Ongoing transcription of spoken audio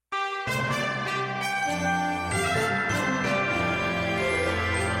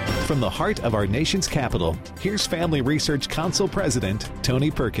From the heart of our nation's capital, here's Family Research Council President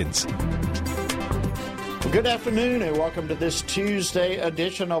Tony Perkins. Good afternoon and welcome to this Tuesday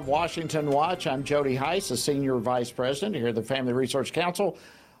edition of Washington Watch. I'm Jody Heiss, the Senior Vice President here at the Family Research Council.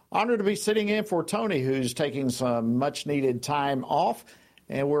 Honored to be sitting in for Tony, who's taking some much-needed time off.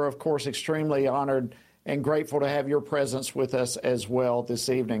 And we're, of course, extremely honored and grateful to have your presence with us as well this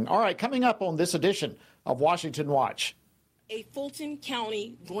evening. All right, coming up on this edition of Washington Watch. A Fulton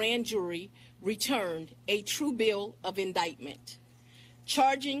County grand jury returned a true bill of indictment,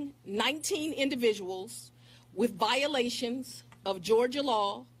 charging 19 individuals with violations of Georgia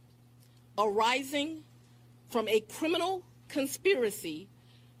law arising from a criminal conspiracy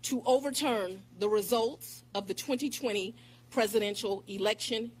to overturn the results of the 2020 presidential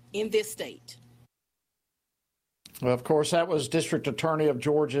election in this state. Well, of course, that was District Attorney of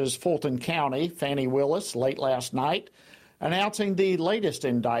Georgia's Fulton County, Fani Willis, late last night, announcing the latest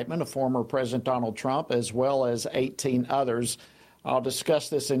indictment of former President Donald Trump, as well as 18 others. I'll discuss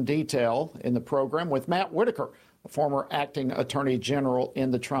this in detail in the program with Matt Whitaker, a former acting attorney general in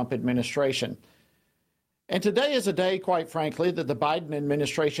the Trump administration. And today is a day, quite frankly, that the Biden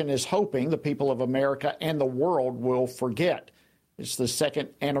administration is hoping the people of America and the world will forget. It's the second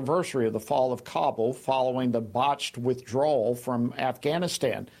anniversary of the fall of Kabul following the botched withdrawal from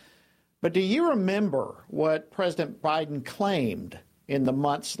Afghanistan. But do you remember what President Biden claimed in the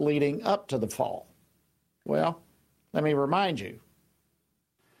months leading up to the fall? Well, let me remind you.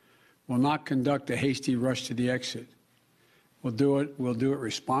 Will not conduct a hasty rush to the exit. We'll do it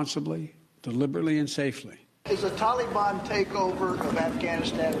responsibly, deliberately, and safely. Is a Taliban takeover of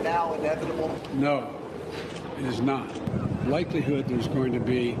Afghanistan now inevitable? No, it is not. The likelihood there's going to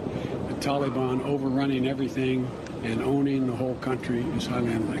be the Taliban overrunning everything and owning the whole country is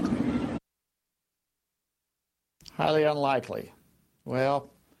highly unlikely. Highly unlikely.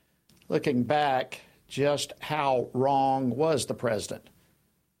 Well, looking back, just how wrong was the president?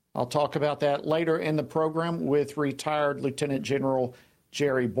 I'll talk about that later in the program with retired Lieutenant General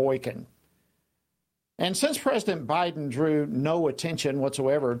Jerry Boykin. And since President Biden drew no attention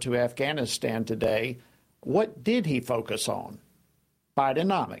whatsoever to Afghanistan today, what did he focus on?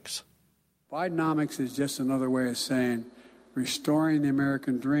 Bidenomics. Bidenomics is just another way of saying restoring the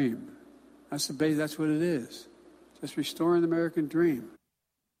American dream. That's the base. That's what it is. Just restoring the American dream.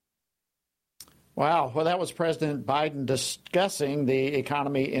 Wow. Well, that was President Biden discussing the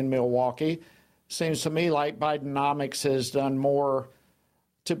economy in Milwaukee. Seems to me like Bidenomics has done more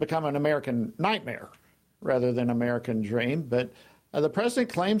to become an American nightmare rather than American dream. But the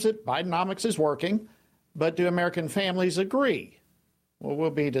president claims that Bidenomics is working. But do American families agree? Well,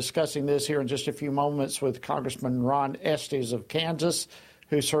 we'll be discussing this here in just a few moments with Congressman Ron Estes of Kansas,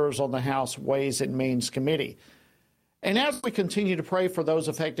 who serves on the House Ways and Means Committee. And as we continue to pray for those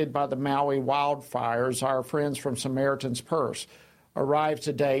affected by the Maui wildfires, our friends from Samaritan's Purse arrived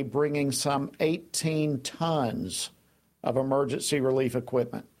today bringing some 18 tons of emergency relief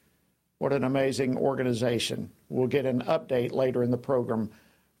equipment. What an amazing organization. We'll get an update later in the program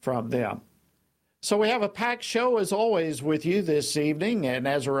from them. So we have a packed show, as always, with you this evening. And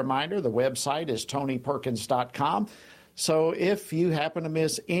as a reminder, the website is tonyperkins.com. So if you happen to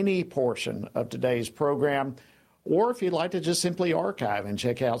miss any portion of today's program, or if you'd like to just simply archive and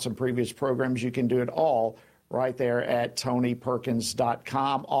check out some previous programs, you can do it all right there at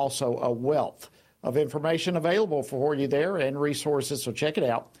tonyperkins.com. Also, a wealth of information available for you there and resources. So check it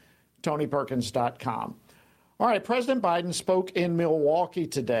out, tonyperkins.com. All right, President Biden spoke in Milwaukee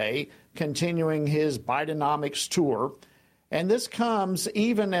today, continuing his Bidenomics tour. And this comes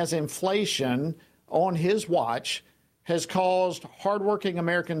even as inflation on his watch has caused hardworking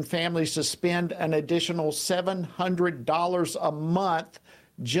American families to spend an additional $700 a month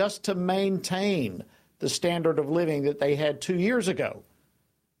just to maintain the standard of living that they had 2 years ago.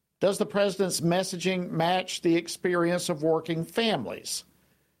 Does the president's messaging match the experience of working families?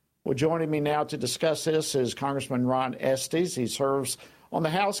 Well, joining me now to discuss this is Congressman Ron Estes. He serves on the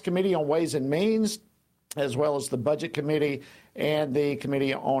House Committee on Ways and Means, as well as the Budget Committee and the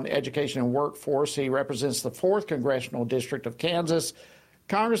Committee on Education and Workforce. He represents the 4th Congressional District of Kansas.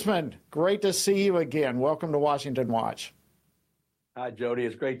 Congressman, great to see you again. Welcome to Washington Watch. Hi, Jody.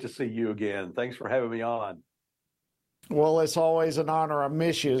 It's great to see you again. Thanks for having me on. Well, it's always an honor. I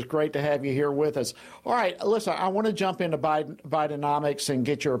miss you. It's great to have you here with us. All right, listen, I want to jump into Bidenomics and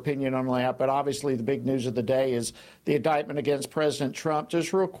get your opinion on that, but obviously the big news of the day is the indictment against President Trump.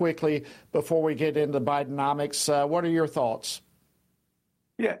 Just real quickly, before we get into Bidenomics, what are your thoughts?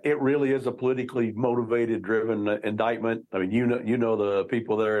 Yeah, it really is a politically motivated, driven indictment. I mean, you know the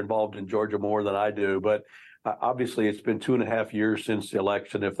people that are involved in Georgia more than I do, but obviously, it's been 2.5 years since the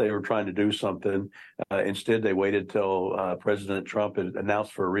election. If they were trying to do something, instead they waited till President Trump had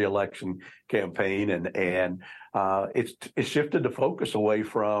announced for a re-election campaign, and it's shifted the focus away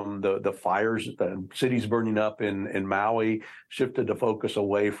from the fires, the cities burning up in Maui, shifted the focus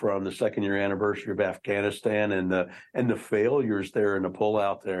away from the second-year anniversary of Afghanistan and the failures there and the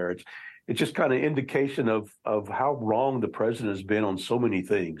pullout there. It's just kind of indication of how wrong the president has been on so many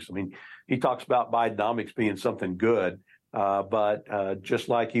things. I mean, he talks about Bidenomics being something good, but just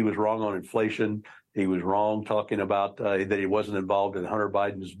like he was wrong on inflation, he was wrong talking about that he wasn't involved in Hunter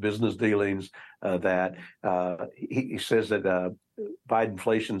Biden's business dealings, that he says that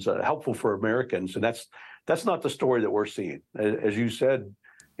Biden-inflation's helpful for Americans, and that's not the story that we're seeing. As you said,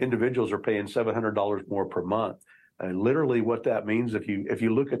 individuals are paying $700 more per month. Literally what that means, if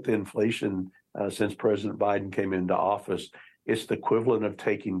you look at the inflation since President Biden came into office, it's the equivalent of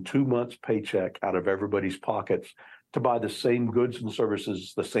taking 2 months' paycheck out of everybody's pockets to buy the same goods and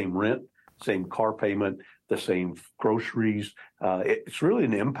services, the same rent, same car payment, the same groceries. It's really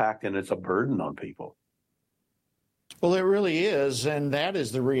an impact, and it's a burden on people. Well, it really is, and that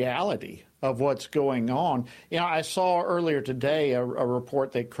is the reality of what's going on. You know, I saw earlier today a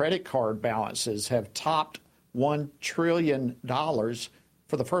report that credit card balances have topped $1 trillion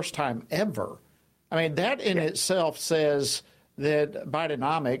for the first time ever. I mean, that in itself says that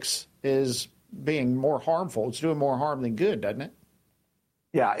Bidenomics is being more harmful. It's doing more harm than good, doesn't it?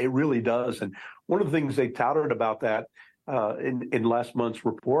 Yeah, it really does. And one of the things they touted about that in last month's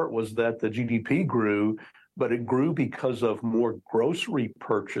report was that the GDP grew, but it grew because of more grocery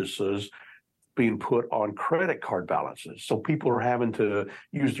purchases being put on credit card balances. So people are having to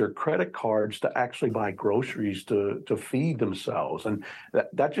use their credit cards to actually buy groceries to feed themselves. And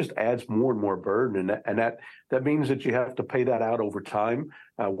that just adds more and more burden. And that means that you have to pay that out over time.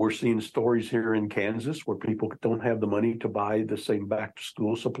 We're seeing stories here in Kansas where people don't have the money to buy the same back to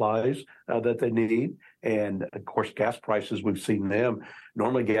school supplies that they need. And of course, gas prices, we've seen them.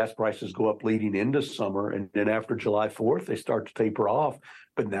 Normally gas prices go up leading into summer, and then after July 4th, they start to taper off.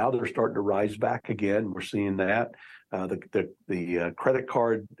 But now they're starting to rise back again. We're seeing that. The credit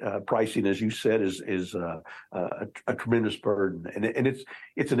card pricing, as you said, is a tremendous burden, and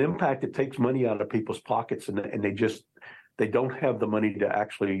it's an impact that takes money out of people's pockets, and they don't have the money to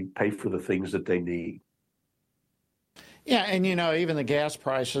actually pay for the things that they need. Yeah, and you know, even the gas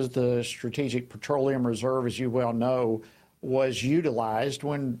prices, the Strategic Petroleum Reserve, as you well know, was utilized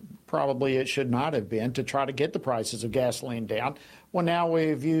when probably it should not have been to try to get the prices of gasoline down. Well, now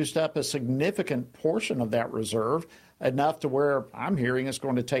we've used up a significant portion of that reserve, enough to where I'm hearing it's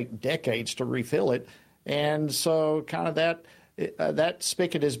going to take decades to refill it. And so kind of that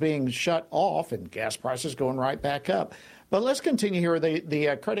spigot is being shut off and gas prices going right back up. But let's continue here.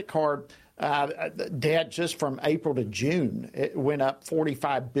 The credit card debt just from April to June, it went up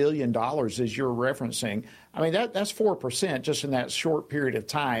 $45 billion, as you're referencing. I mean, that's 4% just in that short period of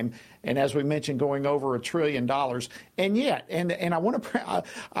time. And as we mentioned, going over $1 trillion. And yet, and I want to,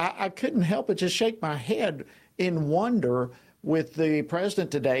 I couldn't help but just shake my head in wonder with the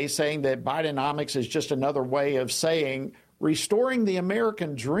president today saying that Bidenomics is just another way of saying restoring the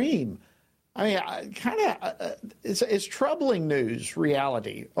American dream. I mean, it's troubling news,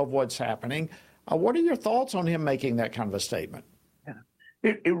 reality of what's happening. What are your thoughts on him making that kind of a statement? Yeah,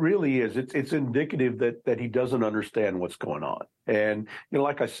 it really is. It's indicative that he doesn't understand what's going on. And, you know,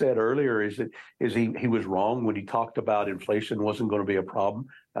 like I said earlier, he was wrong when he talked about inflation wasn't going to be a problem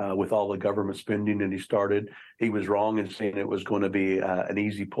with all the government spending that he started. He was wrong in saying it was going to be an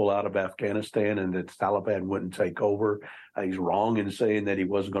easy pull out of Afghanistan and that the Taliban wouldn't take over. He's wrong in saying that he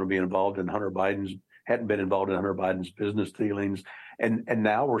wasn't going to be involved in hadn't been involved in Hunter Biden's business dealings. And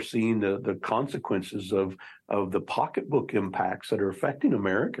now we're seeing the consequences of the pocketbook impacts that are affecting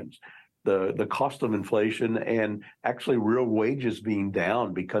Americans. The cost of inflation and actually real wages being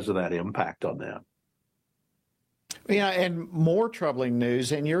down because of that impact on them. Yeah, and more troubling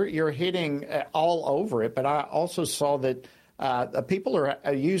news, and you're hitting all over it, but I also saw that people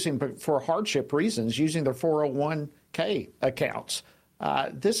are using, for hardship reasons, using their 401k accounts.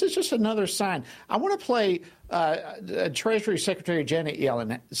 This is just another sign. I want to play Treasury Secretary Janet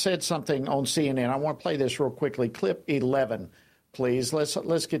Yellen said something on CNN. I want to play this real quickly. Clip 11, please.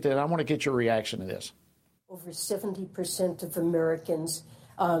 Let's get that. I want to get your reaction to this. Over 70% of Americans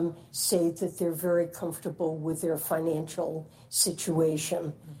say that they're very comfortable with their financial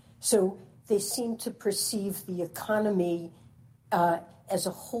situation. So they seem to perceive the economy as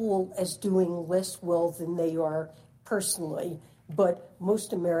a whole as doing less well than they are personally. But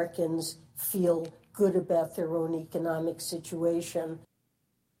most Americans feel good about their own economic situation.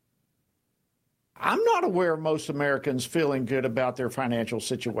 I'm not aware of most Americans feeling good about their financial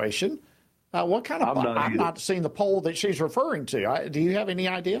situation. What kind of? I'm not seeing the poll that she's referring to. Do you have any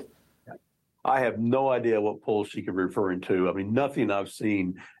idea? I have no idea what poll she could be referring to. I mean, nothing I've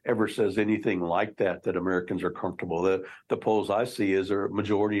seen ever says anything like that Americans are comfortable. The polls I see is a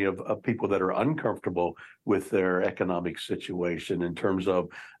majority of people that are uncomfortable with their economic situation in terms of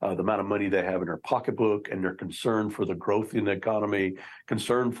the amount of money they have in their pocketbook, and they're concerned for the growth in the economy,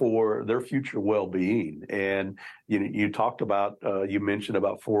 concerned for their future well-being. And you talked about, you mentioned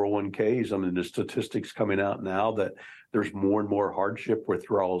about 401ks. I mean, the statistics coming out now that there's more and more hardship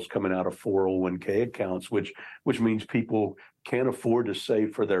withdrawals coming out of 401k accounts, which means people can't afford to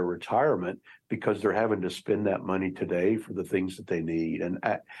save for their retirement because they're having to spend that money today for the things that they need. And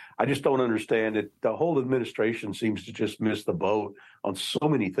I just don't understand it. The whole administration seems to just miss the boat on so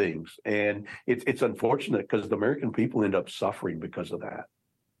many things. And it's unfortunate because the American people end up suffering because of that.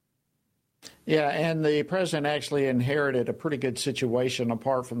 Yeah, and the president actually inherited a pretty good situation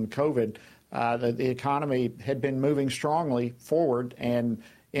apart from COVID. The economy had been moving strongly forward, and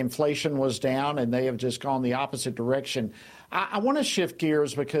inflation was down, and they have just gone the opposite direction. I want to shift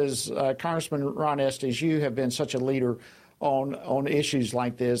gears because, Congressman Ron Estes, you have been such a leader on issues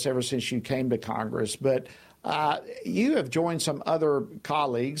like this ever since you came to Congress. But you have joined some other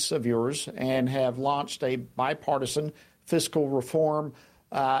colleagues of yours and have launched a bipartisan fiscal reform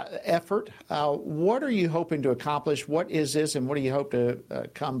effort. What are you hoping to accomplish? What is this, and what do you hope to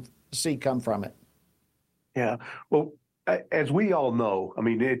come from it? Yeah, well, as we all know, I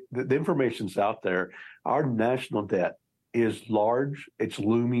mean, the information's out there. Our national debt is large, it's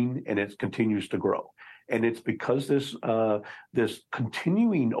looming, and it continues to grow. And it's because this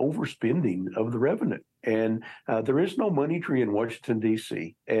continuing overspending of the revenue. And there is no money tree in Washington,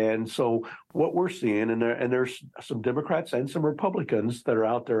 D.C. And so what we're seeing, and there's some Democrats and some Republicans that are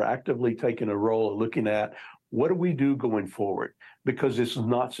out there actively taking a role looking at what do we do going forward? Because this is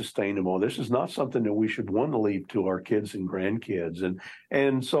not sustainable. This is not something that we should want to leave to our kids and grandkids.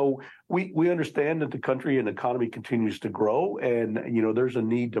 And so we understand that the country and economy continues to grow, and there's a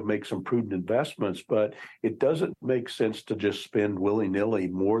need to make some prudent investments, but it doesn't make sense to just spend willy-nilly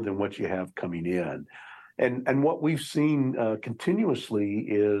more than what you have coming in. And what we've seen continuously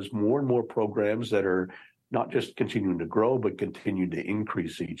is more and more programs that are not just continuing to grow, but continue to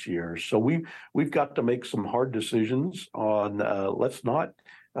increase each year. So we've got to make some hard decisions on let's not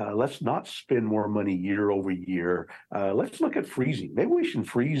spend more money year over year. Let's look at freezing. Maybe we should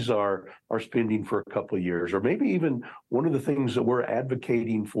freeze our spending for a couple of years, or maybe even one of the things that we're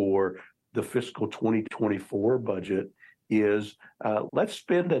advocating for the fiscal 2024 budget is let's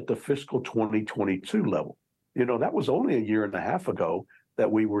spend at the fiscal 2022 level. That was only a year and a half ago that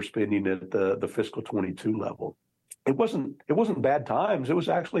we were spending at the fiscal 22 level. It wasn't bad times. It was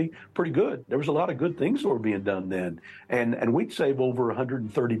actually pretty good. There was a lot of good things that were being done then. And we'd save over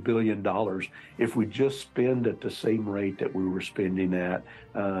 $130 billion if we just spend at the same rate that we were spending at,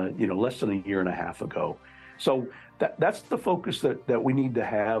 less than a year and a half ago. So that's the focus that we need to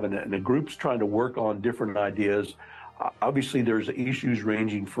have. And the group's trying to work on different ideas. Obviously, there's issues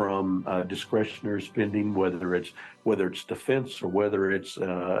ranging from discretionary spending, whether it's defense or whether it's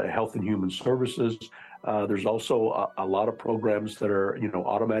health and human services. There's also a lot of programs that are,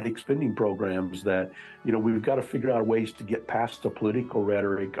 automatic spending programs that, we've got to figure out ways to get past the political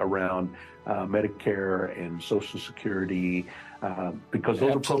rhetoric around Medicare and Social Security, because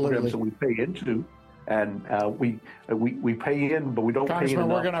those are programs that we pay into. And we pay in, but we don't pay in enough.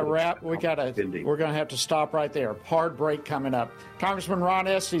 We're going to wrap. We're going to have to stop right there. Hard break coming up. Congressman Ron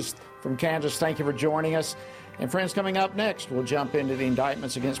Estes from Kansas, thank you for joining us. And friends, coming up next, we'll jump into the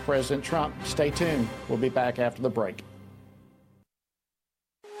indictments against President Trump. Stay tuned. We'll be back after the break.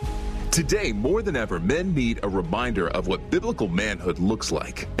 Today, more than ever, men need a reminder of what biblical manhood looks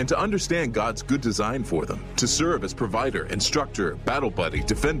like and to understand God's good design for them, to serve as provider, instructor, battle buddy,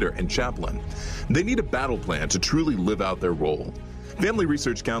 defender, and chaplain. They need a battle plan to truly live out their role. Family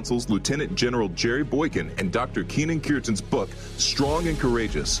Research Council's Lieutenant General Jerry Boykin and Dr. Keenan Kirtan's book, Strong and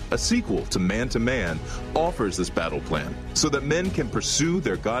Courageous, a sequel to Man, offers this battle plan so that men can pursue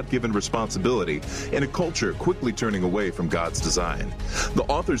their God-given responsibility in a culture quickly turning away from God's design. The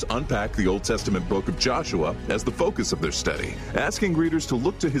authors unpack the Old Testament book of Joshua as the focus of their study, asking readers to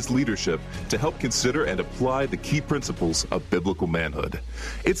look to his leadership to help consider and apply the key principles of biblical manhood.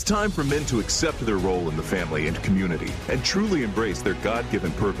 It's time for men to accept their role in the family and community and truly embrace their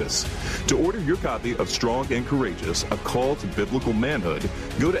God-given purpose. To order your copy of Strong and Courageous, A Call to Biblical Manhood,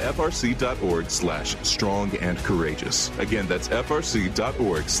 go to frc.org/strong and courageous. Again, that's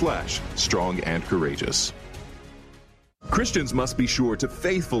frc.org/strong and courageous. Christians must be sure to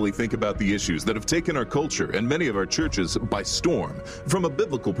faithfully think about the issues that have taken our culture and many of our churches by storm from a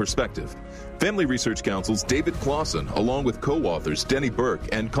biblical perspective. Family Research Council's David Clausen, along with co-authors Denny Burke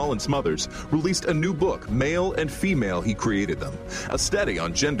and Colin Smothers, released a new book, Male and Female, He Created Them, a study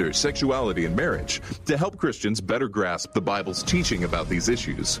on gender, sexuality, and marriage to help Christians better grasp the Bible's teaching about these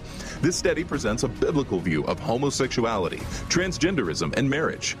issues. This study presents a biblical view of homosexuality, transgenderism, and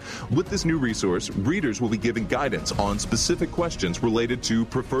marriage. With this new resource, readers will be given guidance on specific questions related to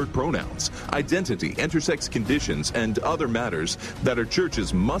preferred pronouns, identity, intersex conditions, and other matters that our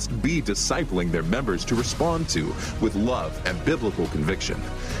churches must be discipling their members to respond to with love and biblical conviction.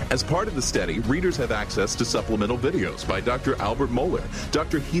 As part of the study, readers have access to supplemental videos by Dr. Albert Mohler,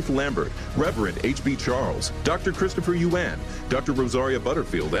 Dr. Heath Lambert, Reverend H.B. Charles, Dr. Christopher Yuan, Dr. Rosaria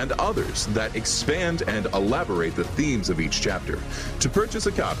Butterfield, and others that expand and elaborate the themes of each chapter. To purchase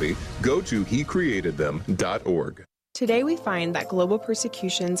a copy, go to hecreatedthem.org. Today we find that global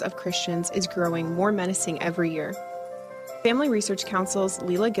persecutions of Christians is growing more menacing every year. Family Research Council's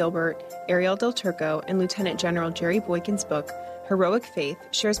Leela Gilbert, Ariel Del Turco, and Lieutenant General Jerry Boykin's book, Heroic Faith,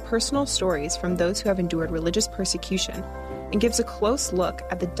 shares personal stories from those who have endured religious persecution and gives a close look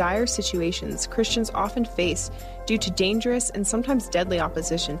at the dire situations Christians often face due to dangerous and sometimes deadly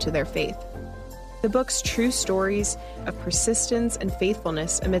opposition to their faith. The book's true stories of persistence and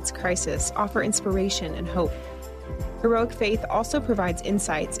faithfulness amidst crisis offer inspiration and hope. Heroic Faith also provides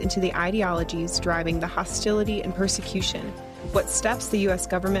insights into the ideologies driving the hostility and persecution, what steps the U.S.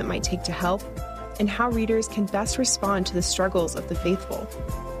 government might take to help, and how readers can best respond to the struggles of the faithful.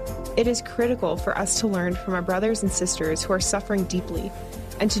 It is critical for us to learn from our brothers and sisters who are suffering deeply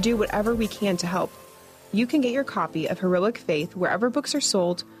and to do whatever we can to help. You can get your copy of Heroic Faith wherever books are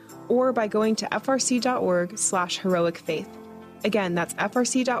sold or by going to frc.org/heroicfaith. Again, that's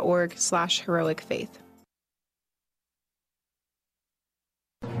frc.org/heroicfaith.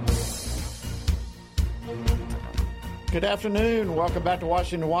 Good afternoon. Welcome back to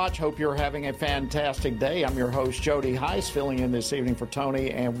Washington Watch. Hope you're having a fantastic day. I'm your host, Jody Heiss, filling in this evening for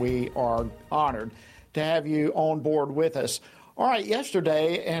Tony, and we are honored to have you on board with us. All right,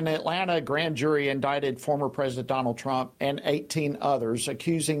 yesterday, an Atlanta grand jury indicted former President Donald Trump and 18 others,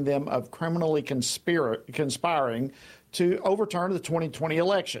 accusing them of criminally conspiring to overturn the 2020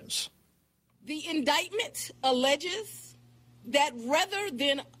 elections. The indictment alleges that rather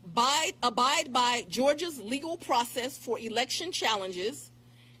than abide by Georgia's legal process for election challenges,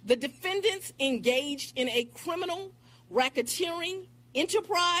 the defendants engaged in a criminal racketeering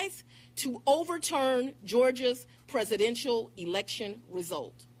enterprise to overturn Georgia's presidential election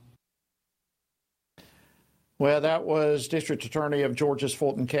result. Well, that was District Attorney of Georgia's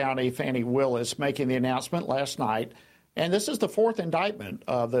Fulton County, Fani Willis, making the announcement last night. And this is the fourth indictment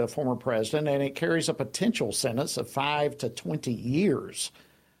of the former president, and it carries a potential sentence of 5 to 20 years.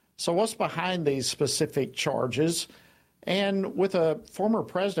 So what's behind these specific charges? And with a former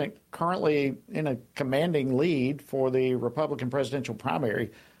president currently in a commanding lead for the Republican presidential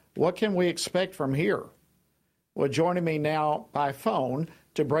primary, what can we expect from here? Well, joining me now by phone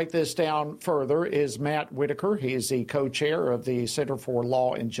to break this down further is Matt Whitaker. He is the co-chair of the Center for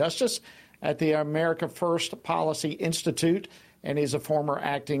Law and Justice at the America First Policy Institute, and he's a former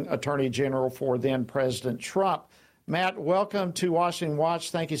acting attorney general for then President Trump. Matt, welcome to Washington Watch.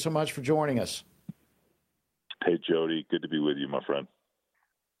 Thank you so much for joining us. Hey, Jody. Good to be with you, my friend.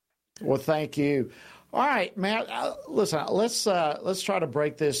 Well, thank you. All right, Matt, listen, let's try to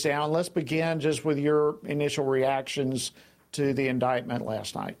break this down. Let's begin just with your initial reactions to the indictment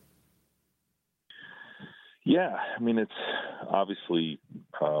last night. Yeah, I mean, it's obviously,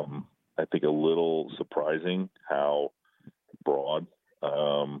 I think, a little surprising how broad,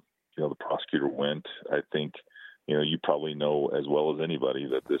 the prosecutor went. I think, you probably know as well as anybody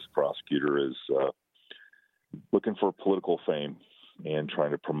that this prosecutor is looking for political fame and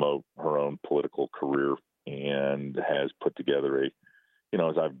trying to promote her own political career, and has put together as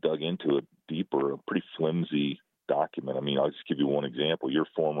I've dug into it deeper, a pretty flimsy document. I mean, I'll just give you one example. Your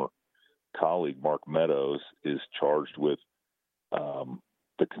former colleague, Mark Meadows, is charged with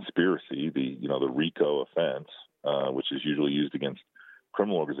the conspiracy, the RICO offense, which is usually used against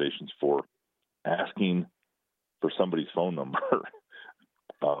criminal organizations for asking for somebody's phone number.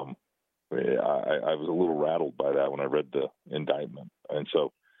 I was a little rattled by that when I read the indictment. And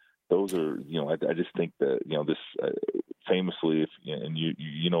so those are, I just think that, this famously, and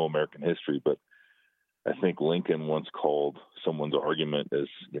you know American history, but I think Lincoln once called someone's argument as,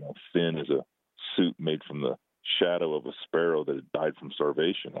 thin as a suit made from the shadow of a sparrow that had died from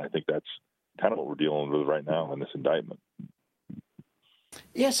starvation. I think that's kind of what we're dealing with right now in this indictment.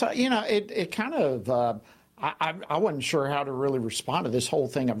 Yes, it kind of, I wasn't sure how to really respond to this whole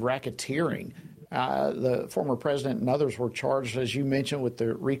thing of racketeering. The former president and others were charged, as you mentioned, with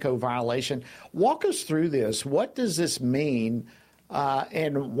the RICO violation. Walk us through this. What does this mean?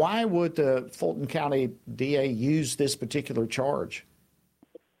 And why would the Fulton County DA use this particular charge?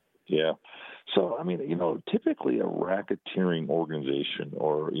 Yeah. So, I mean, typically a racketeering organization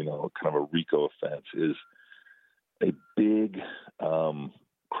or, kind of a RICO offense is a big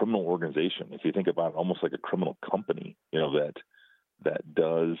criminal organization. If you think about it, almost like a criminal company, that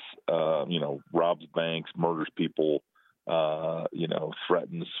does, robs banks, murders people,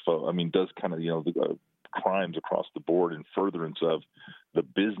 threatens, does kind of, the crimes across the board in furtherance of the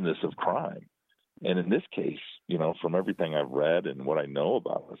business of crime. And in this case, from everything I've read and what I know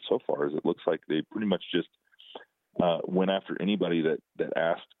about it so far, is it looks like they pretty much just went after anybody that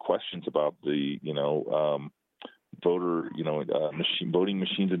asked questions about the, voting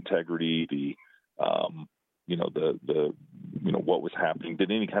machines integrity, the what was happening,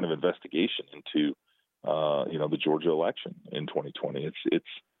 did any kind of investigation into, the Georgia election in 2020.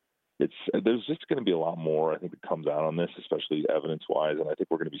 There's just going to be a lot more, I think, that comes out on this, especially evidence-wise, and I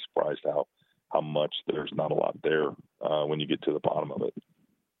think we're going to be surprised how much there's not a lot there when you get to the bottom of it.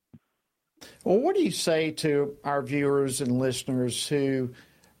 Well, what do you say to our viewers and listeners who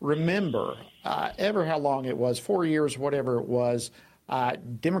remember ever how long it was, 4 years, whatever it was,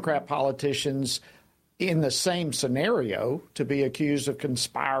 Democrat politicians in the same scenario to be accused of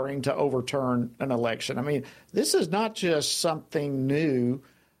conspiring to overturn an election? I mean, this is not just something new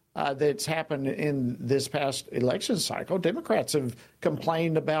that's happened in this past election cycle. Democrats have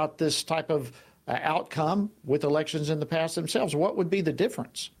complained about this type of outcome with elections in the past themselves. What would be the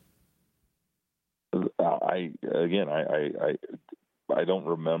difference? I don't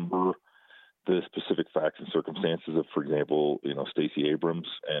remember the specific facts and circumstances of, for example, Stacey Abrams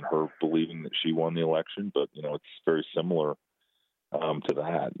and her believing that she won the election, but it's very similar to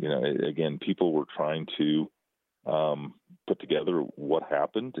that. Again, people were trying to put together what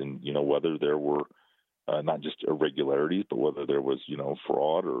happened and, whether there were not just irregularities, but whether there was,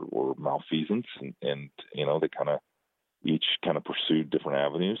 fraud or malfeasance. And they each pursued different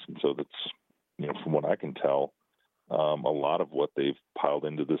avenues. And so that's, from what I can tell, a lot of what they've piled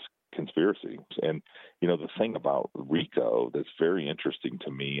into this conspiracy. And, the thing about RICO that's very interesting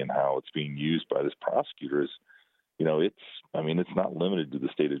to me and how it's being used by this prosecutor is, it's not limited to the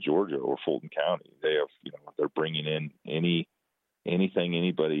state of Georgia or Fulton County. They have, they're bringing in anything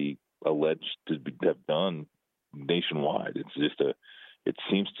anybody alleged to have done nationwide. It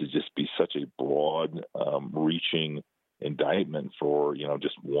seems to just be such a broad, reaching indictment for,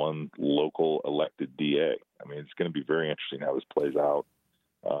 just one local elected DA. I mean, it's going to be very interesting how this plays out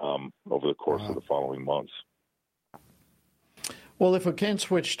over the course of the following months. Well, if we can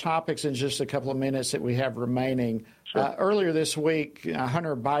switch topics in just a couple of minutes that we have remaining. Sure. Earlier this week,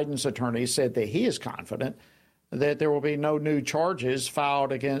 Hunter Biden's attorney said that he is confident that there will be no new charges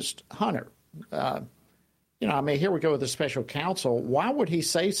filed against Hunter. Here we go with the special counsel. Why would he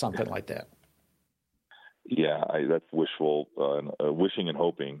say something like that? Yeah, that's wishful, wishing and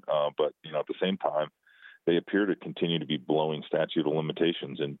hoping. But, at the same time, they appear to continue to be blowing statute of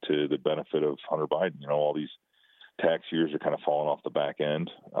limitations into the benefit of Hunter Biden. All these tax years are kind of falling off the back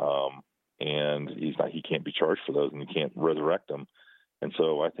end, and he can't be charged for those, and he can't resurrect them. And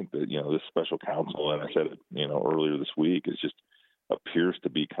so I think that, this special counsel, and I said it, earlier this week, is just appears to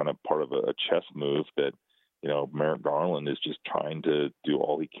be kind of part of a chess move that, Merrick Garland is just trying to do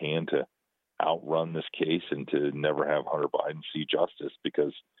all he can to outrun this case and to never have Hunter Biden see justice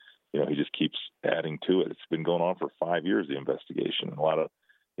because, he just keeps adding to it. It's been going on for 5 years, the investigation. And a lot of,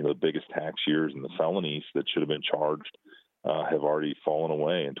 the biggest tax years and the felonies that should have been charged have already fallen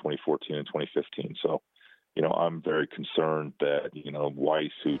away in 2014 and 2015. So, I'm very concerned that,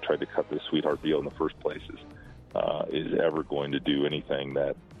 Weiss, who tried to cut this sweetheart deal in the first place, is ever going to do anything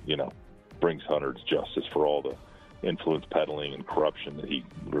that, brings Hunter to justice for all the influence peddling and corruption that he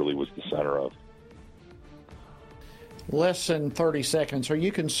really was the center of. Less than 30 seconds. Are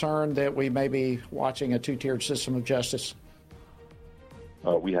you concerned that we may be watching a two-tiered system of justice?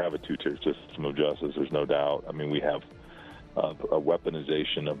 We have a two-tiered system of justice. There's no doubt. I mean, we have a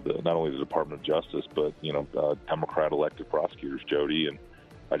weaponization of not only the Department of Justice, but, Democrat-elected prosecutors, Jody. And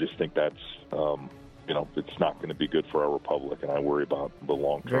I just think that's, it's not going to be good for our republic. And I worry about the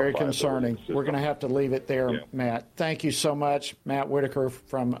long-term. Very concerning. We're going to have to leave it there, yeah. Matt. Thank you so much. Matt Whitaker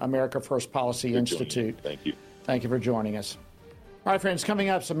from America First Policy Institute. Thank you. Thank you for joining us. All right, friends, coming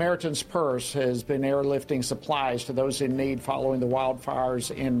up, Samaritan's Purse has been airlifting supplies to those in need following the wildfires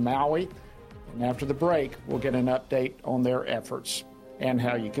in Maui. And after the break, we'll get an update on their efforts and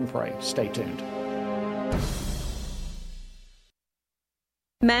how you can pray. Stay tuned.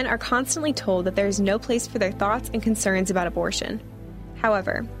 Men are constantly told that there is no place for their thoughts and concerns about abortion.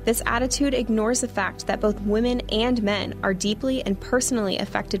 However, this attitude ignores the fact that both women and men are deeply and personally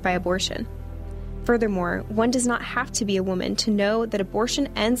affected by abortion. Furthermore, one does not have to be a woman to know that abortion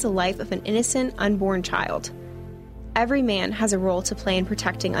ends the life of an innocent, unborn child. Every man has a role to play in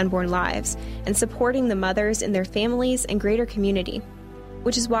protecting unborn lives and supporting the mothers in their families and greater community,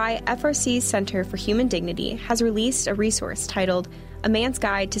 which is why FRC's Center for Human Dignity has released a resource titled A Man's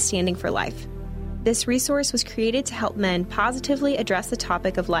Guide to Standing for Life. This resource was created to help men positively address the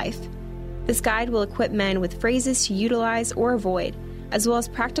topic of life. This guide will equip men with phrases to utilize or avoid, as well as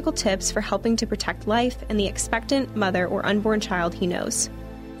practical tips for helping to protect life and the expectant mother or unborn child he knows.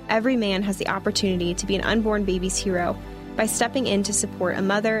 Every man has the opportunity to be an unborn baby's hero by stepping in to support a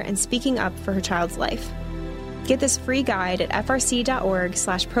mother and speaking up for her child's life. Get this free guide at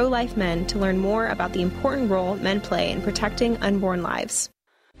frc.org/prolifemen to learn more about the important role men play in protecting unborn lives.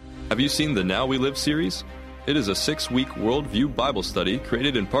 Have you seen the Now We Live series? It is a 6-week worldview Bible study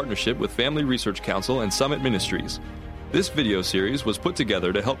created in partnership with Family Research Council and Summit Ministries. This video series was put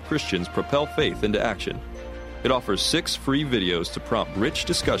together to help Christians propel faith into action. It offers 6 free videos to prompt rich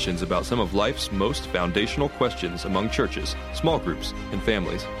discussions about some of life's most foundational questions among churches, small groups, and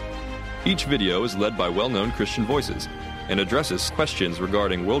families. Each video is led by well-known Christian voices and addresses questions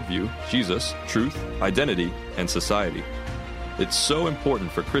regarding worldview, Jesus, truth, identity, and society. It's so important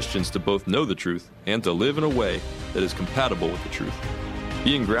for Christians to both know the truth and to live in a way that is compatible with the truth.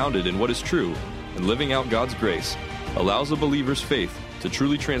 Being grounded in what is true and living out God's grace allows a believer's faith to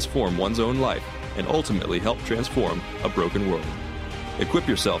truly transform one's own life and ultimately help transform a broken world. Equip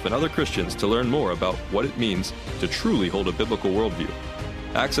yourself and other Christians to learn more about what it means to truly hold a biblical worldview.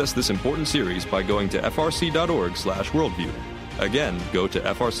 Access this important series by going to frc.org/worldview. Again, go to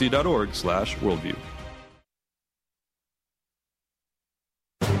frc.org/worldview.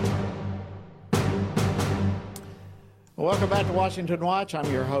 Welcome back to Washington Watch. I'm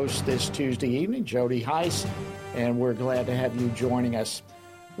your host this Tuesday evening, Jody Heiss, and we're glad to have you joining us.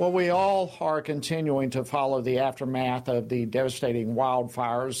 Well, we all are continuing to follow the aftermath of the devastating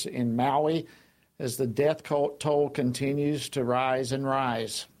wildfires in Maui as the death toll continues to rise and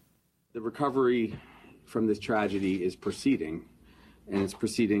rise. The recovery from this tragedy is proceeding, and it's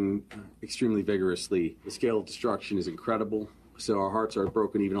proceeding extremely vigorously. The scale of destruction is incredible, so our hearts are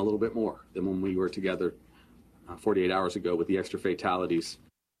broken even a little bit more than when we were together 48 hours ago with the extra fatalities.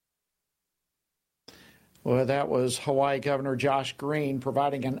 Well, that was Hawaii Governor Josh Green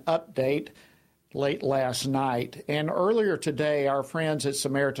providing an update late last night. And earlier today, our friends at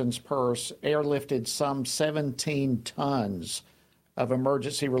Samaritan's Purse airlifted some 17 tons of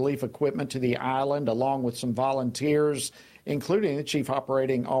emergency relief equipment to the island, along with some volunteers, including the Chief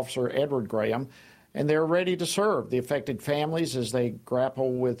Operating Officer, Edward Graham. And they're ready to serve the affected families as they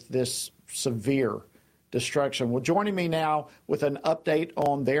grapple with this severe destruction. Well, joining me now with an update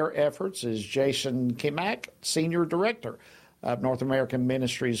on their efforts is Jason Kimak, Senior Director of North American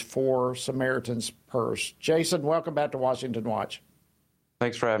Ministries for Samaritan's Purse. Jason, welcome back to Washington Watch.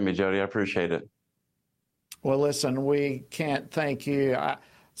 Thanks for having me, Jody. I appreciate it. Well, listen, we can't thank you.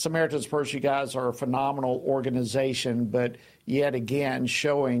 Samaritan's Purse, you guys are a phenomenal organization, but yet again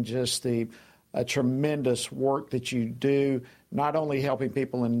showing just the tremendous work that you do, not only helping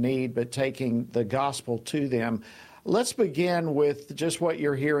people in need, but taking the gospel to them. Let's begin with just what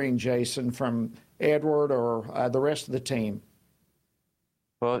you're hearing, Jason, from Edward or the rest of the team.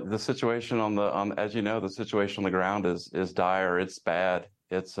 Well, the situation as you know, the situation on the ground is dire. It's bad.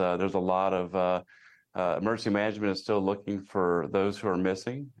 It's there's a lot of emergency management is still looking for those who are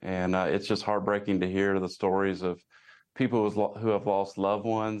missing, and it's just heartbreaking to hear the stories of people who have lost loved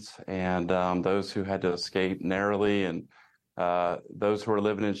ones, and those who had to escape narrowly, and those who are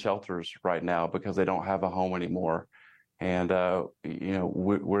living in shelters right now because they don't have a home anymore. And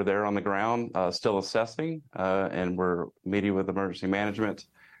we're there on the ground, still assessing, and we're meeting with emergency management.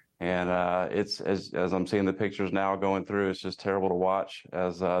 And it's as I'm seeing the pictures now going through, it's just terrible to watch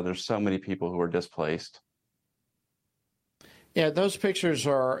as there's so many people who are displaced. Yeah, those pictures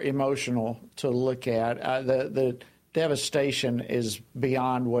are emotional to look at. The devastation is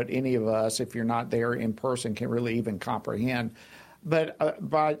beyond what any of us, if you're not there in person, can really even comprehend. But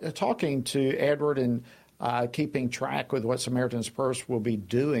by talking to Edward and keeping track with what Samaritan's Purse will be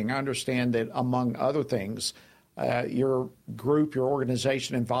doing, I understand that, among other things, your group, your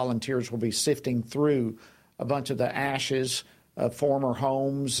organization, and volunteers will be sifting through a bunch of the ashes of former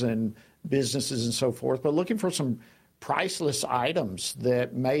homes and businesses and so forth, but looking for some priceless items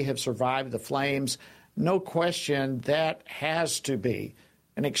that may have survived the flames. No question, that has to be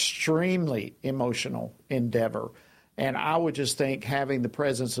an extremely emotional endeavor. And I would just think having the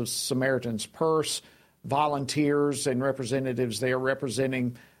presence of Samaritan's Purse, volunteers and representatives there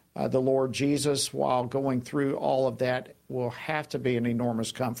representing the Lord Jesus while going through all of that will have to be an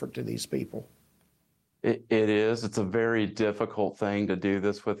enormous comfort to these people. It is. It's a very difficult thing to do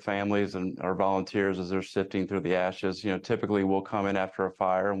this with families and our volunteers as they're sifting through the ashes. You know, typically we'll come in after a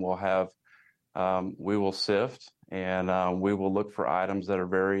fire and we'll have, we will sift and we will look for items that are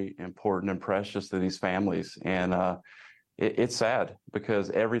very important and precious to these families. And it's sad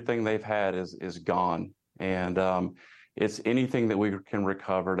because everything they've had is gone. And it's anything that we can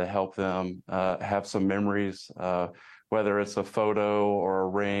recover to help them have some memories, whether it's a photo or a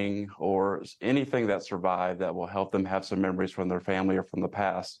ring or anything that survived that will help them have some memories from their family or from the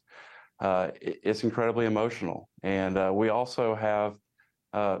past. It's incredibly emotional. And we also have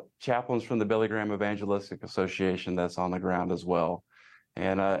chaplains from the Billy Graham Evangelistic Association that's on the ground as well.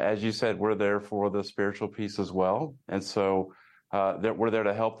 And as you said, we're there for the spiritual piece as well. And so we're there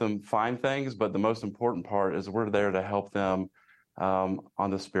to help them find things, but the most important part is we're there to help them on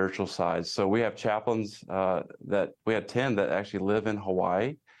the spiritual side. So we have chaplains that we had 10 that actually live in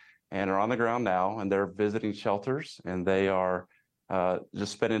Hawaii and are on the ground now, and they're visiting shelters, and they are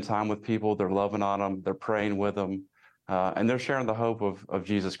just spending time with people. They're loving on them. They're praying with them, and they're sharing the hope of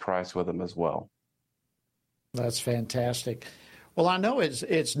Jesus Christ with them as well. That's fantastic. Well, I know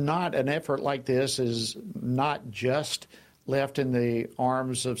it's not an effort like this is not just left in the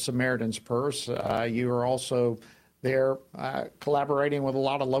arms of Samaritan's Purse. You are also there collaborating with a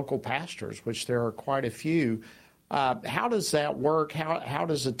lot of local pastors, which there are quite a few. How does that work? How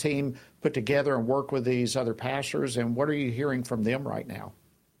does a team put together and work with these other pastors, and what are you hearing from them right now?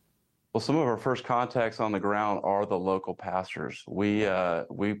 Well, some of our first contacts on the ground are the local pastors. We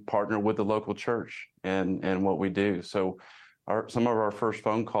partner with the local church in what we do. So some of our first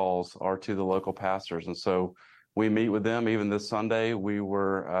phone calls are to the local pastors, and so we meet with them. Even this Sunday,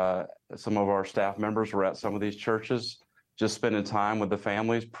 some of our staff members were at some of these churches, just spending time with the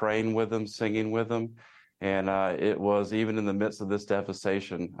families, praying with them, singing with them. And it was even in the midst of this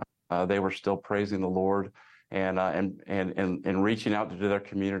devastation, they were still praising the Lord and reaching out to their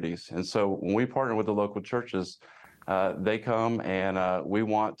communities. And so when we partner with the local churches, they come and we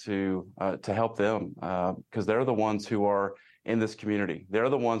want to help them because they're the ones who are in this community. They're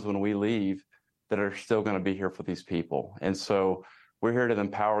the ones when we leave that are still going to be here for these people. And so we're here to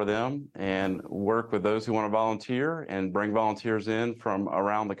empower them and work with those who want to volunteer and bring volunteers in from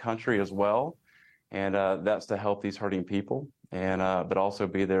around the country as well. And that's to help these hurting people and but also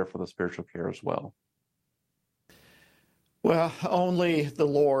be there for the spiritual care as well. Well, only the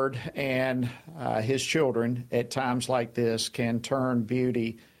Lord and his children at times like this can turn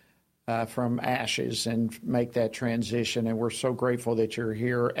beauty from ashes and make that transition. And we're so grateful that you're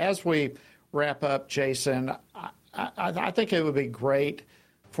here. As we wrap up, Jason, I think it would be great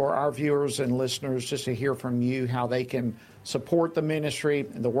for our viewers and listeners just to hear from you how they can support the ministry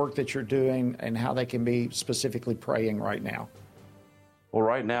and the work that you're doing and how they can be specifically praying right now. Well,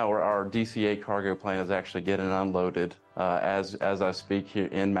 right now, our DC-8 cargo plane is actually getting unloaded as I speak here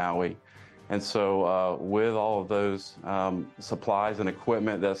in Maui. And so with all of those supplies and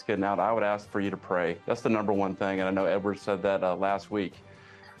equipment that's getting out, I would ask for you to pray. That's the number one thing. And I know Edward said that last week.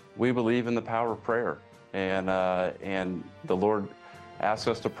 We believe in the power of prayer, and the Lord asks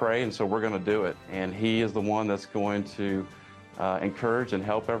us to pray, and so we're going to do it. And He is the one that's going to encourage and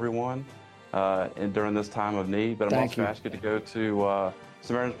help everyone during this time of need. But I'm also asking you to go to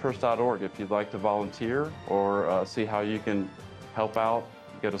SamaritansPurse.org if you'd like to volunteer or see how you can help out.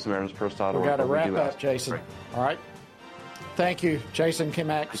 Go to SamaritansPurse.org. We've got to wrap up, Jason. All right. Thank you, Jason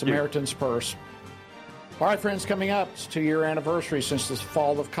Kimak, Samaritan's Purse. All right, friends, coming up, it's 2-year anniversary since the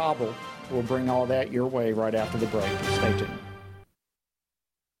fall of Kabul. We'll bring all that your way right after the break. Stay tuned.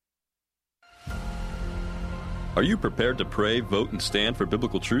 Are you prepared to pray, vote, and stand for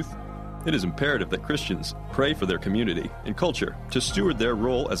biblical truth? It is imperative that Christians pray for their community and culture to steward their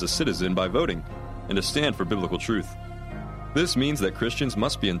role as a citizen by voting and to stand for biblical truth. This means that Christians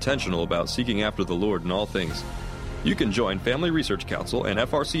must be intentional about seeking after the Lord in all things. You can join Family Research Council and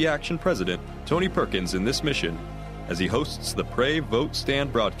FRC Action President Tony Perkins in this mission as he hosts the Pray, Vote,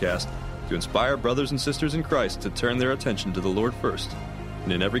 Stand broadcast to inspire brothers and sisters in Christ to turn their attention to the Lord first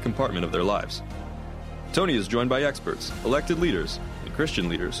and in every compartment of their lives. Tony is joined by experts, elected leaders, and Christian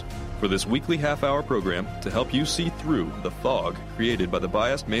leaders for this weekly half-hour program to help you see through the fog created by the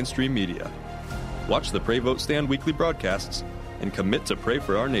biased mainstream media. Watch the Pray, Vote, Stand weekly broadcasts and commit to pray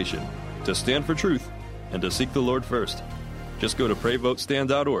for our nation, to stand for truth, and to seek the Lord first. Just go to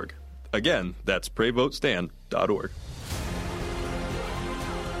PrayVoteStand.org. Again, that's PrayVoteStand.org.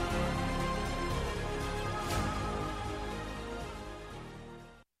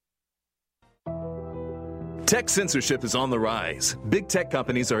 Tech censorship is on the rise. Big tech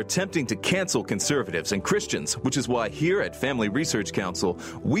companies are attempting to cancel conservatives and Christians, which is why here at Family Research Council,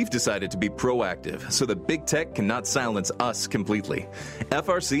 we've decided to be proactive so that big tech cannot silence us completely.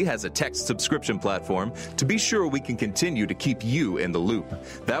 FRC has a text subscription platform to be sure we can continue to keep you in the loop.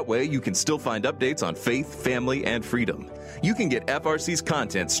 That way, you can still find updates on faith, family, and freedom. You can get FRC's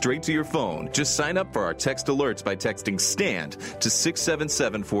content straight to your phone. Just sign up for our text alerts by texting STAND to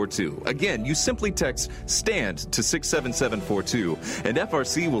 67742. Again, you simply text STAND to 67742, and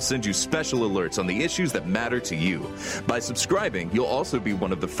FRC will send you special alerts on the issues that matter to you. By subscribing, you'll also be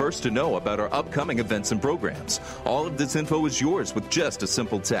one of the first to know about our upcoming events and programs. All of this info is yours with just a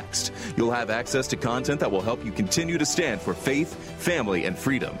simple text. You'll have access to content that will help you continue to stand for faith, family, and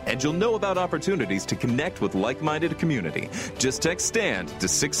freedom, and you'll know about opportunities to connect with like-minded community. Just text STAND to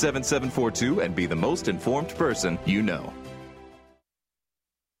 67742 and be the most informed person you know.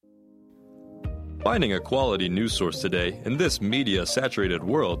 Finding a quality news source today in this media-saturated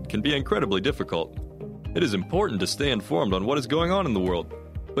world can be incredibly difficult. It is important to stay informed on what is going on in the world,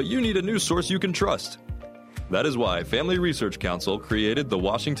 but you need a news source you can trust. That is why Family Research Council created the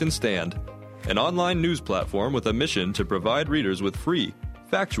Washington Stand, an online news platform with a mission to provide readers with free,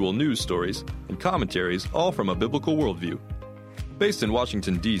 factual news stories and commentaries, all from a biblical worldview. Based in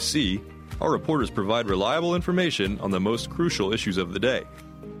Washington, D.C., our reporters provide reliable information on the most crucial issues of the day,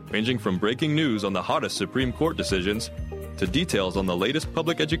 ranging from breaking news on the hottest Supreme Court decisions to details on the latest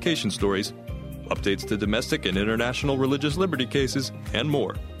public education stories, updates to domestic and international religious liberty cases, and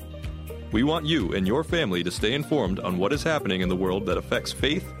more. We want you and your family to stay informed on what is happening in the world that affects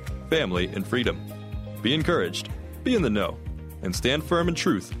faith, family, and freedom. Be encouraged, be in the know, and stand firm in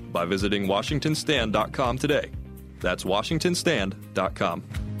truth by visiting WashingtonStand.com today. That's WashingtonStand.com.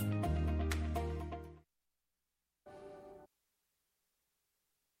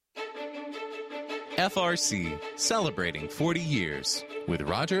 FRC, celebrating 40 years with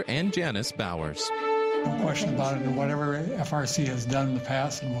Roger and Janice Bowers. No question about it, and whatever FRC has done in the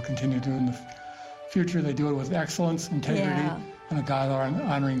past and will continue to do in the future, they do it with excellence, integrity, and a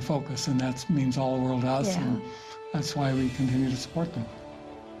God-honoring focus, and that means all the world to us, and that's why we continue to support them.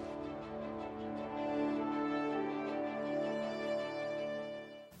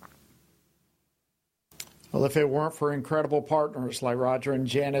 Well, if it weren't for incredible partners like Roger and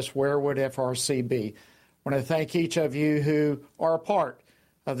Janice, where would FRC be? I want to thank each of you who are a part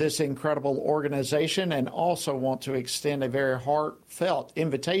of this incredible organization, and also want to extend a very heartfelt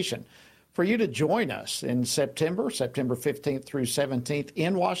invitation for you to join us in September 15th through 17th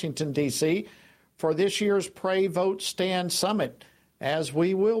in Washington, D.C. for this year's Pray, Vote, Stand Summit, as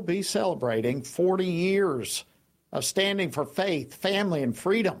we will be celebrating 40 years of standing for faith, family, and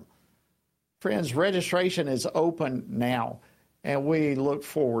freedom. Friends, registration is open now, and we look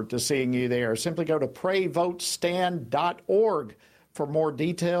forward to seeing you there. Simply go to prayvotestand.org for more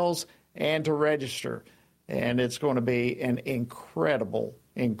details and to register. And it's going to be an incredible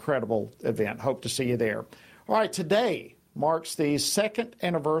event. Hope to see you there. All right, today marks the second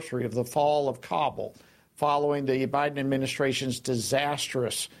anniversary of the fall of Kabul, following the Biden administration's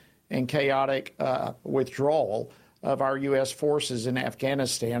disastrous and chaotic withdrawal of our U.S. forces in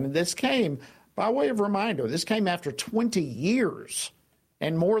Afghanistan. And this came, by way of reminder, this came after 20 years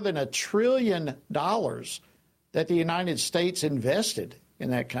and more than $1 trillion that the United States invested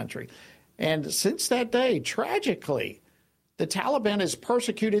in that country. And since that day, tragically, the Taliban has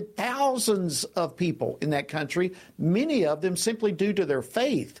persecuted thousands of people in that country, many of them simply due to their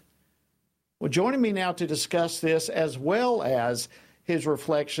faith. Well, joining me now to discuss this, as well as his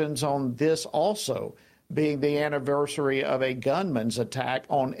reflections on this also being the anniversary of a gunman's attack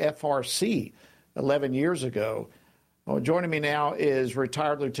on FRC 11 years ago. Well, joining me now is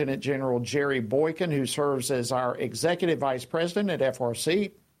retired Lieutenant General Jerry Boykin, who serves as our Executive Vice President at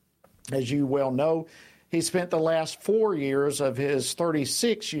FRC. As you well know, he spent the last 4 years of his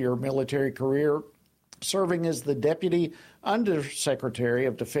 36-year military career serving as the Deputy Undersecretary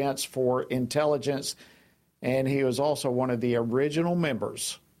of Defense for Intelligence, and he was also one of the original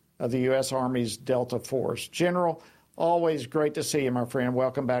members of the U.S. Army's Delta Force. General, always great to see you, my friend.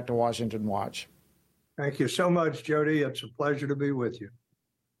 Welcome back to Washington Watch. Thank you so much, Jody. It's a pleasure to be with you.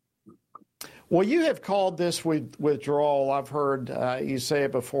 Well, you have called this withdrawal, I've heard you say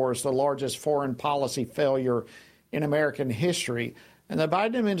it before, as the largest foreign policy failure in American history. And the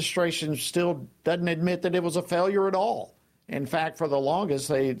Biden administration still doesn't admit that it was a failure at all. In fact, for the longest,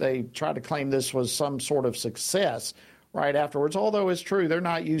 they tried to claim this was some sort of success right afterwards, although it's true, they're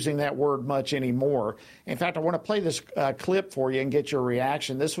not using that word much anymore. In fact, I want to play this clip for you and get your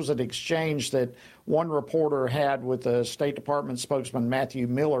reaction. This was an exchange that one reporter had with the State Department spokesman Matthew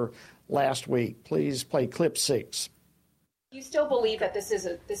Miller last week. Please play clip 6. Do you still believe that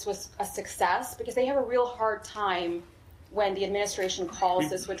this was a success? Because they have a real hard time when the administration calls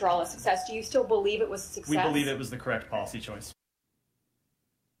this withdrawal a success. Do you still believe it was a success? We believe it was the correct policy choice.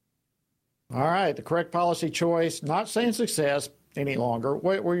 All right, the correct policy choice. Not saying success any longer.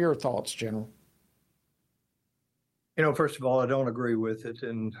 What were your thoughts, General? First of all, I don't agree with it,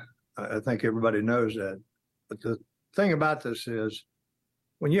 and I think everybody knows that. But the thing about this is,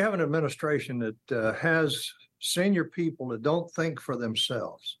 when you have an administration that has senior people that don't think for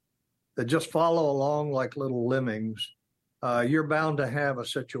themselves, that just follow along like little lemmings, you're bound to have a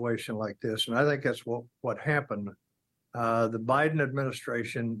situation like this. And I think that's what happened. The Biden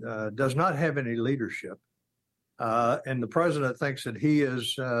administration does not have any leadership. And the president thinks that he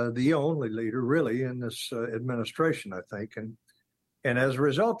is the only leader, really, in this administration, I think. And as a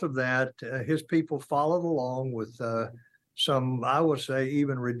result of that, his people followed along with some, I would say,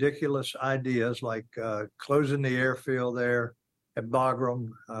 even ridiculous ideas like closing the airfield there at Bagram,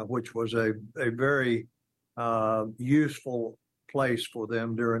 which was a very useful place for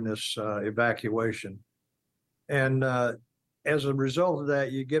them during this evacuation. And as a result of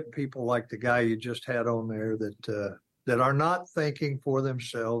that, you get people like the guy you just had on there that are not thinking for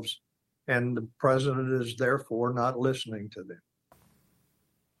themselves, and the president is therefore not listening to them.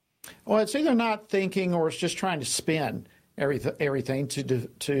 Well, it's either not thinking or it's just trying to spin everything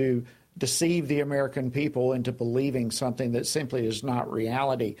to deceive the American people into believing something that simply is not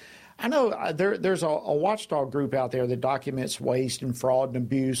reality. I know there's a watchdog group out there that documents waste and fraud and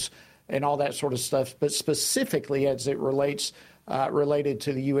abuse and all that sort of stuff, but specifically as it relates related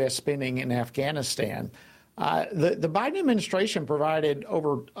to the U.S. spending in Afghanistan. The Biden administration provided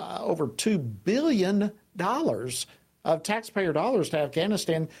over $2 billion of taxpayer dollars to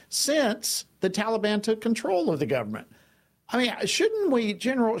Afghanistan since the Taliban took control of the government. I mean, shouldn't we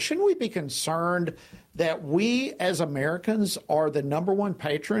be concerned that we as Americans are the number one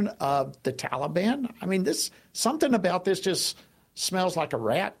patron of the Taliban? I mean, something about this just smells like a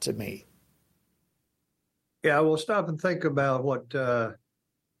rat to me. Yeah, we'll stop and think about what $2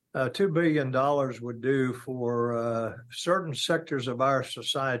 billion would do for certain sectors of our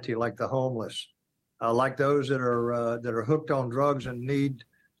society, like the homeless, like those that are hooked on drugs and need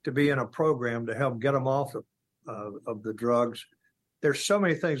to be in a program to help get them off of the drugs. There's so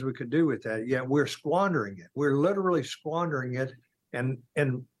many things we could do with that, yet we're squandering it. We're literally squandering it, and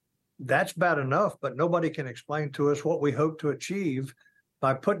that's bad enough, but nobody can explain to us what we hope to achieve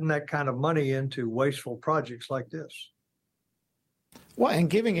by putting that kind of money into wasteful projects like this. Well, and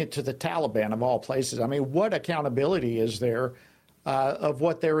giving it to the Taliban of all places. I mean, what accountability is there of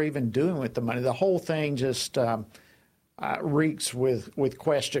what they're even doing with the money? The whole thing just reeks with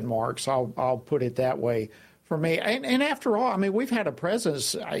question marks. I'll put it that way for me. And after all, I mean, we've had a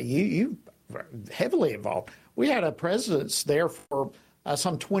presence, you heavily involved. We had a presence there for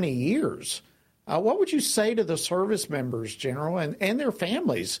some 20 years. What would you say to the service members, General, and their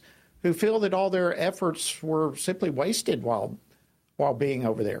families who feel that all their efforts were simply wasted while being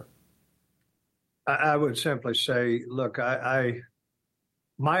over there? I would simply say, look,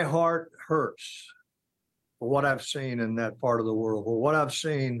 my heart hurts for what I've seen in that part of the world, for what I've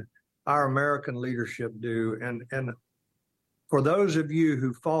seen our American leadership do. And for those of you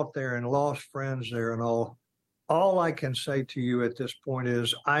who fought there and lost friends there and all I can say to you at this point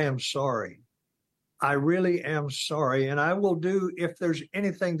is I am sorry. I really am sorry. And I will do, if there's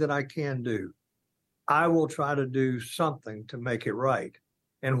anything that I can do, I will try to do something to make it right.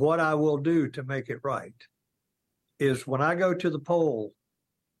 And what I will do to make it right is when I go to the poll,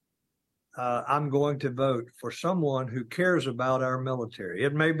 I'm going to vote for someone who cares about our military.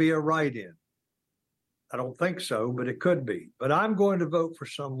 It may be a write-in. I don't think so, but it could be. But I'm going to vote for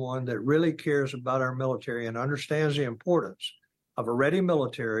someone that really cares about our military and understands the importance of a ready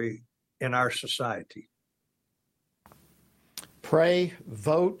military in our society. Pray,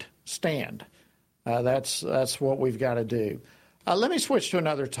 vote, stand. That's what we've got to do. Let me switch to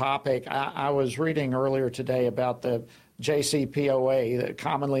another topic. I was reading earlier today about the JCPOA,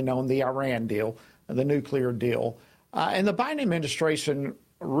 commonly known the Iran deal, the nuclear deal. And the Biden administration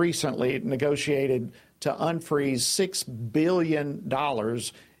recently negotiated to unfreeze $6 billion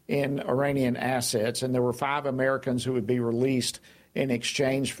in Iranian assets, and there were 5 Americans who would be released in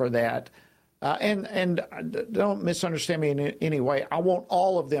exchange for that. And don't misunderstand me in any way. I want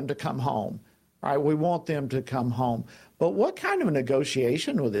all of them to come home. All right, we want them to come home. But what kind of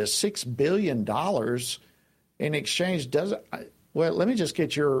negotiation with this $6 billion in exchange doesn't? Well, let me just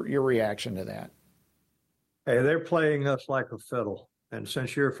get your reaction to that. Hey, they're playing us like a fiddle. And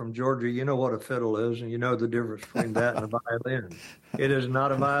since you're from Georgia, you know what a fiddle is, and you know the difference between that and a violin. It is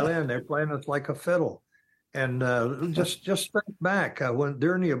not a violin. They're playing it like a fiddle. And just think back when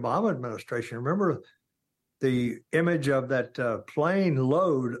during the Obama administration, remember the image of that plane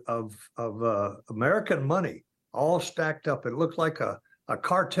load of American money all stacked up. It looked like a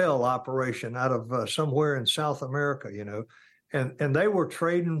cartel operation out of somewhere in South America, you know, and they were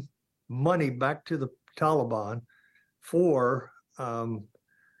trading money back to the Taliban for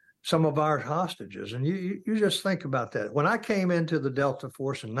some of our hostages. And you just think about that. When I came into the Delta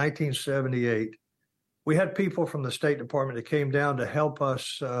Force in 1978, we had people from the State Department that came down to help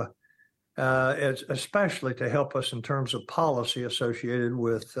us, especially to help us in terms of policy associated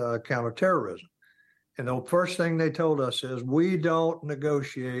with counterterrorism. And the first thing they told us is, we don't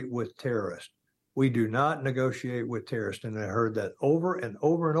negotiate with terrorists. We do not negotiate with terrorists. And I heard that over and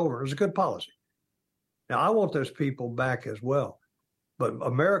over and over. It was a good policy. Now, I want those people back as well. But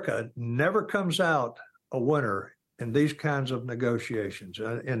America never comes out a winner in these kinds of negotiations.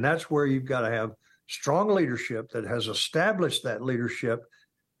 And that's where you've got to have strong leadership that has established that leadership,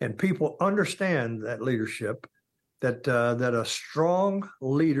 and people understand that leadership that a strong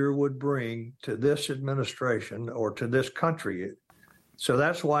leader would bring to this administration or to this country. So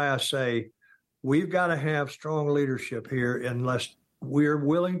that's why I say we've got to have strong leadership here unless we're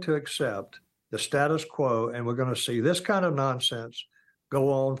willing to accept the status quo, and we're going to see this kind of nonsense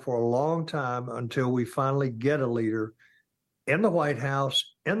go on for a long time until we finally get a leader in the White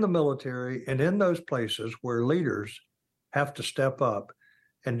House, in the military, and in those places where leaders have to step up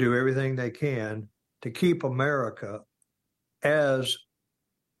and do everything they can to keep America as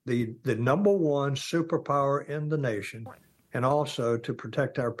the number one superpower in the nation, and also to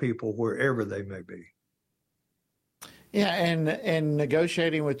protect our people wherever they may be. Yeah, and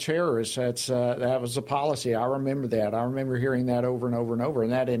negotiating with terrorists, that was a policy. I remember that. I remember hearing that over and over and over.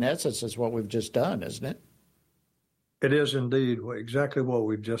 And that, in essence, is what we've just done, isn't it? It is indeed exactly what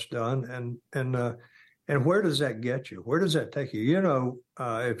we've just done. And where does that get you? Where does that take you? You know,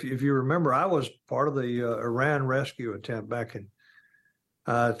 if you remember, I was part of the Iran rescue attempt back in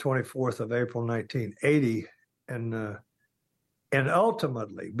 24th of April, 1980. And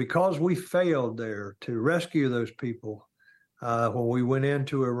ultimately, because we failed there to rescue those people when we went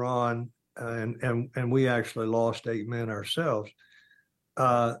into Iran, and we actually lost 8 men ourselves,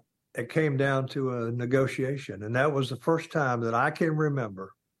 it came down to a negotiation. And that was the first time that I can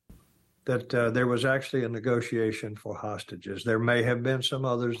remember that there was actually a negotiation for hostages. There may have been some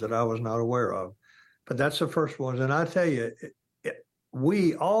others that I was not aware of, but that's the first one. And I tell you,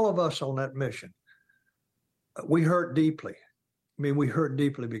 all of us on that mission, we hurt deeply. I mean, we hurt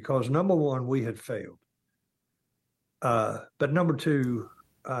deeply because, number one, we had failed. But number two,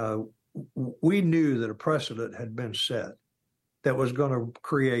 we knew that a precedent had been set that was going to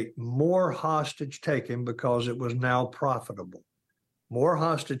create more hostage taking because it was now profitable. More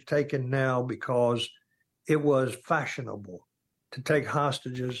hostage taken now because it was fashionable to take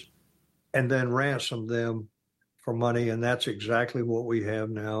hostages and then ransom them for money. And that's exactly what we have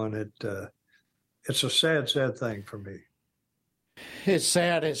now. And it's a sad, sad thing for me. It's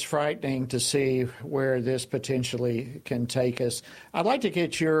sad. It's frightening to see where this potentially can take us. I'd like to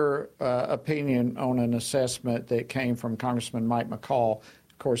get your opinion on an assessment that came from Congressman Mike McCall.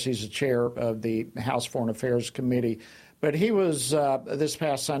 Of course, he's the chair of the House Foreign Affairs Committee. But he was this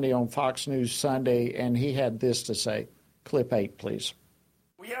past Sunday on Fox News Sunday, and he had this to say. Clip 8, please.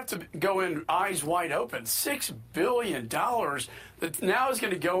 We have to go in eyes wide open. $6 billion that now is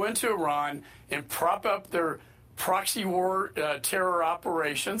going to go into Iran and prop up their proxy war terror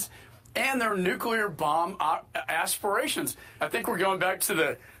operations and their nuclear bomb aspirations. I think we're going back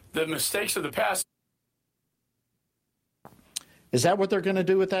to the mistakes of the past. Is that what they're going to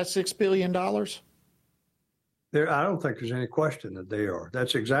do with that $6 billion? I don't think there's any question that they are.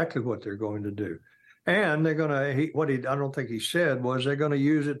 That's exactly what they're going to do. And they're going to, I don't think he said was they're going to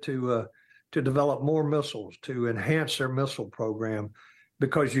use it to develop more missiles, to enhance their missile program.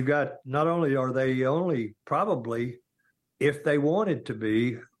 Because you got, not only are they only probably, if they wanted to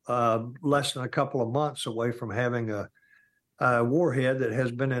be, less than a couple of months away from having a warhead that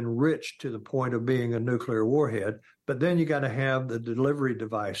has been enriched to the point of being a nuclear warhead, but then you got to have the delivery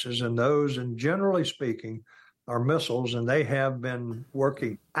devices, and those, and generally speaking, are missiles, and they have been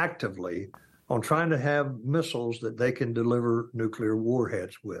working actively on trying to have missiles that they can deliver nuclear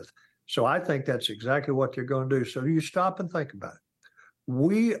warheads with. So I think that's exactly what they're going to do. So you stop and think about it.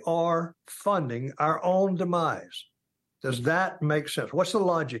 We are funding our own demise. Does that make sense? What's the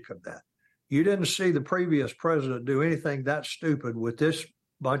logic of that? You didn't see the previous president do anything that stupid with this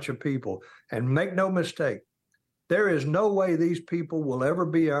bunch of people. And make no mistake, There is no way these people will ever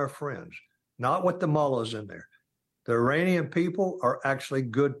be our friends, not with the mullahs in there. The Iranian people are actually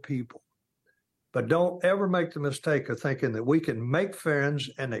good people. But don't ever make the mistake of thinking that we can make friends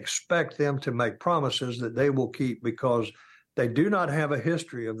and expect them to make promises that they will keep, because they do not have a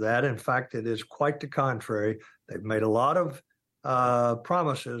history of that. In fact, it is quite the contrary. They've made a lot of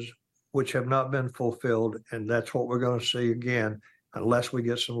promises which have not been fulfilled, and that's what we're going to see again unless we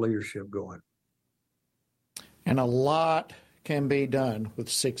get some leadership going. And a lot can be done with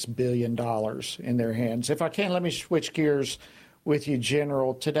 $6 billion in their hands. If I can, let me switch gears with you,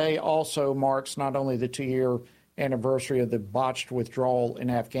 General. Today also marks not only the 2-year anniversary of the botched withdrawal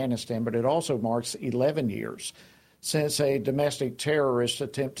in Afghanistan, but it also marks 11 years since a domestic terrorist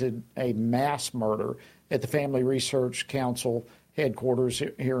attempted a mass murder at the Family Research Council headquarters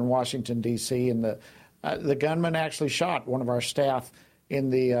here in Washington, D.C. And the gunman actually shot one of our staff in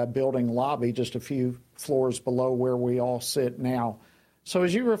the building lobby just a few floors below where we all sit now. So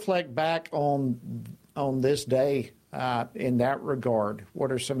as you reflect back on this day in that regard,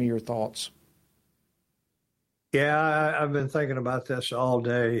 what are some of your thoughts? Yeah, I've been thinking about this all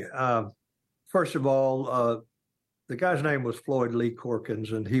day. First of all, the guy's name was Floyd Lee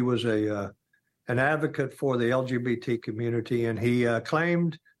Corkins, and he was an advocate for the LGBT community, and he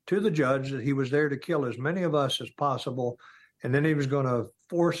claimed to the judge that he was there to kill as many of us as possible, and then he was going to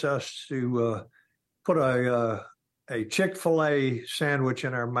force us to put a Chick-fil-A sandwich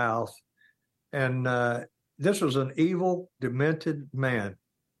in our mouth. And this was an evil, demented man.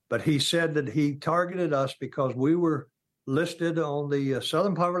 But he said that he targeted us because we were listed on the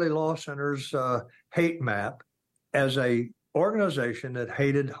Southern Poverty Law Center's hate map as a organization that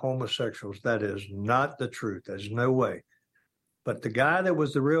hated homosexuals. That is not the truth. There's no way. But the guy that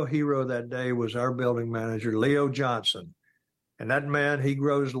was the real hero that day was our building manager, Leo Johnson. And that man, he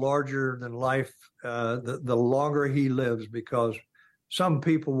grows larger than life the longer he lives, because some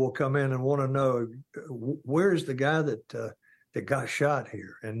people will come in and want to know, where's the guy that got shot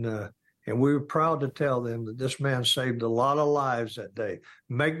here? And we were proud to tell them that this man saved a lot of lives that day.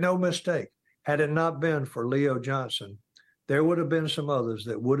 Make no mistake, had it not been for Leo Johnson, there would have been some others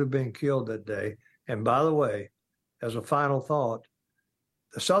that would have been killed that day. And by the way, as a final thought,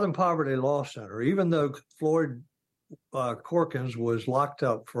 the Southern Poverty Law Center, even though Floyd Corkins was locked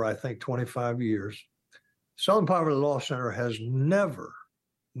up for, I think, 25 years, Southern Poverty Law Center has never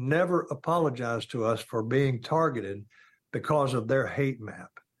apologized to us for being targeted because of their hate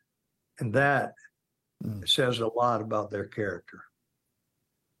map. And that says a lot about their character.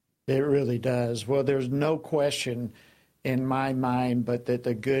 It really does. Well, there's no question in my mind but that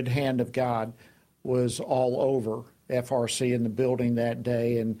the good hand of God was all over FRC in the building that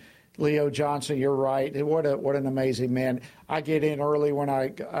day. And Leo Johnson, you're right. What an amazing man. I get in early when I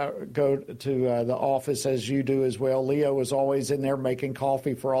go to the office, as you do as well. Leo is always in there making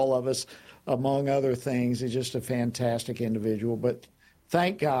coffee for all of us, among other things. He's just a fantastic individual. But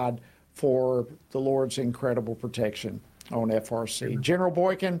thank God for the Lord's incredible protection on FRC. General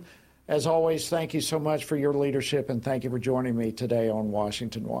Boykin, as always, thank you so much for your leadership, and thank you for joining me today on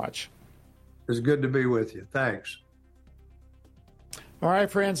Washington Watch. It's good to be with you. Thanks. All right,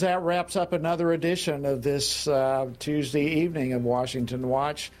 friends, that wraps up another edition of this Tuesday evening of Washington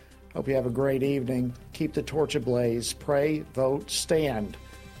Watch. Hope you have a great evening. Keep the torch ablaze. Pray, vote, stand.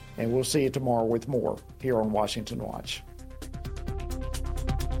 And we'll see you tomorrow with more here on Washington Watch.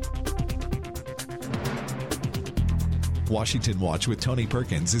 Washington Watch with Tony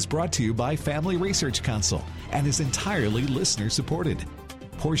Perkins is brought to you by Family Research Council and is entirely listener-supported.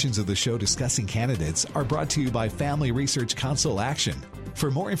 Portions of the show discussing candidates are brought to you by Family Research Council Action. For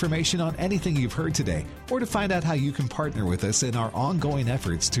more information on anything you've heard today, or to find out how you can partner with us in our ongoing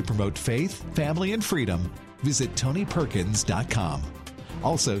efforts to promote faith, family, and freedom, visit TonyPerkins.com.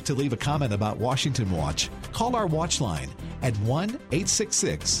 Also, to leave a comment about Washington Watch, call our watch line at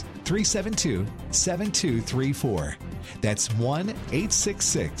 1-866-372-7234. That's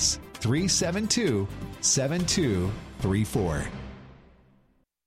 1-866-372-7234.